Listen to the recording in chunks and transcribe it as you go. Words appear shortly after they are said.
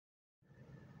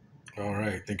All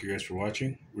right, thank you guys for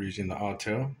watching. We're using the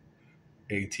Autel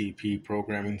ATP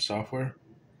programming software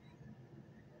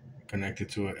connected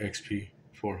to a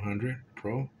xp400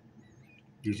 Pro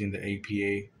using the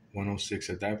APA 106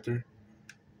 adapter,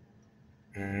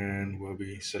 and we'll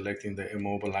be selecting the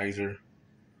immobilizer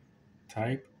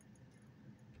type.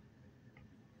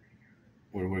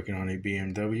 We're working on a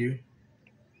BMW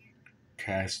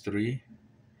CAS3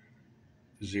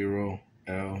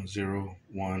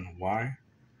 0L01Y.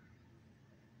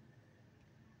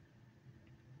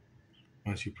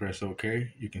 Once you press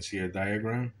OK, you can see a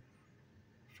diagram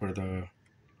for the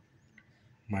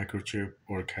microchip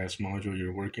or CAS module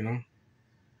you're working on.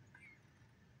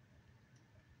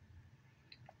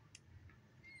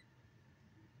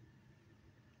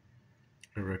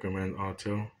 I recommend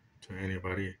Autel to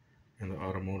anybody in the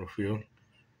automotive field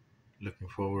looking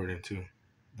forward into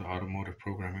the automotive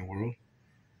programming world.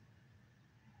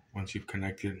 Once you've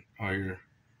connected all your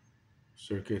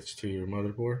circuits to your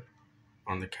motherboard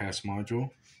on the CAS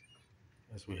module,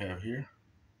 as we have here,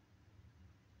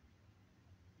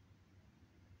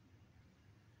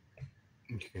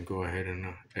 you can go ahead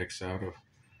and X out of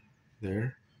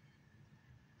there,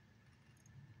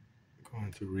 go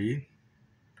into read,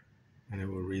 and it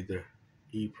will read the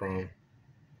eeprom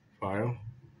file.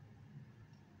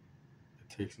 It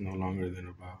takes no longer than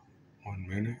about 1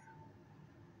 minute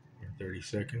or 30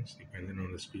 seconds, depending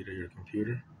on the speed of your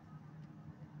computer.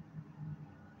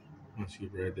 Once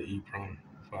you've read the eeprom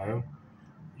file,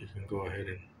 you can go ahead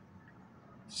and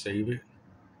save it.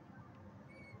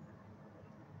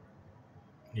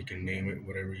 You can name it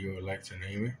whatever you would like to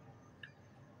name it.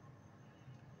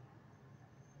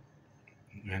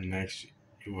 And next,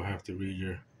 you will have to read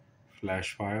your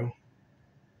flash file.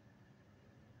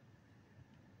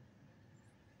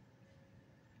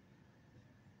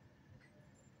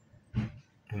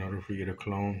 In order for you to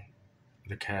clone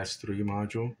the CAS3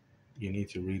 module, you need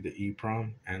to read the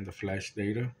eeprom and the flash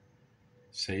data,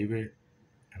 save it,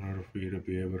 in order for you to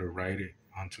be able to write it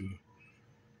onto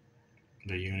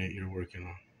the unit you're working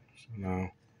on. So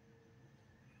now,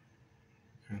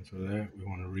 cancel that. We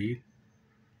want to read.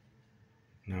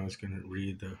 Now it's going to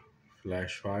read the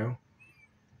flash file.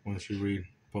 Once you read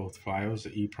both files,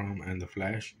 the eeprom and the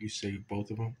flash, you save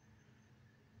both of them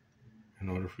in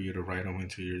order for you to write them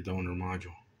into your donor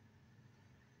module.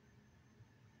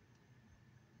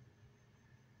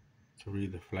 To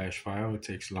read the flash file, it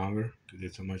takes longer because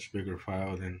it's a much bigger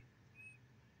file than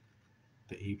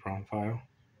the eeprom file.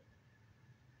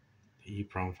 The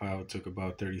eeprom file took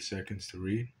about 30 seconds to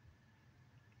read.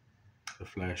 The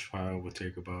flash file will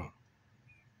take about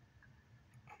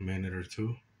a minute or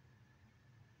two.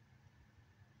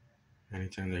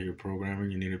 Anytime that you're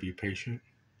programming, you need to be patient.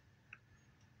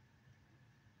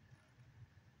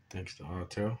 Thanks to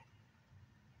Autel,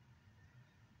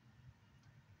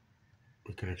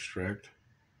 we can extract,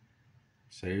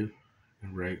 save,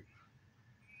 and write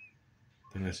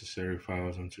the necessary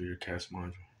files onto your CAS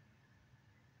module.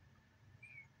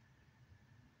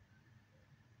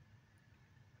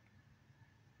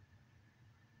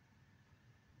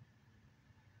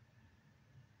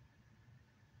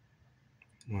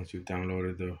 Once you've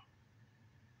downloaded the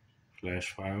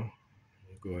flash file,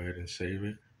 you go ahead and save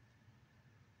it.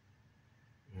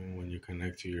 And when you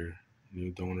connect to your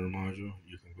new donor module,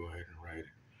 you can go ahead and write it.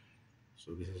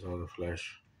 So this is all the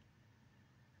flash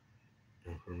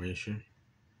information.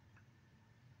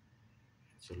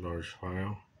 It's a large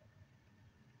file.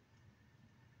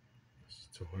 It's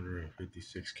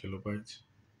 256 kilobytes.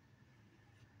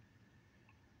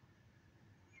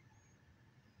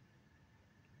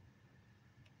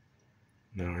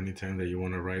 Now, anytime that you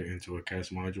want to write into a CAS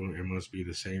module, it must be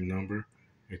the same number.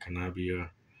 It cannot be a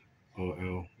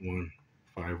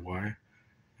OL15Y. It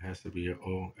has to be a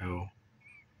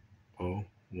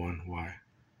OL01Y.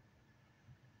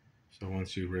 So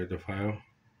once you've read the file,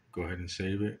 go ahead and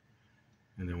save it.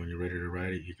 And then when you're ready to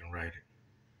write it, you can write it.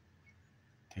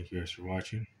 Thank you guys for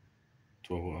watching.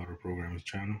 12 Auto Programmers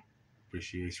channel.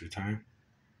 Appreciate your time.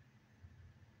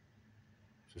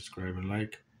 Subscribe and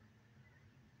like.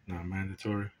 Not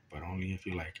mandatory, but only if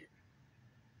you like it.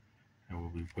 And we'll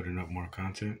be putting up more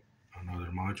content on other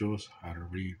modules, how to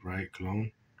read, write,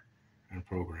 clone, and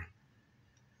program.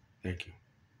 Thank you.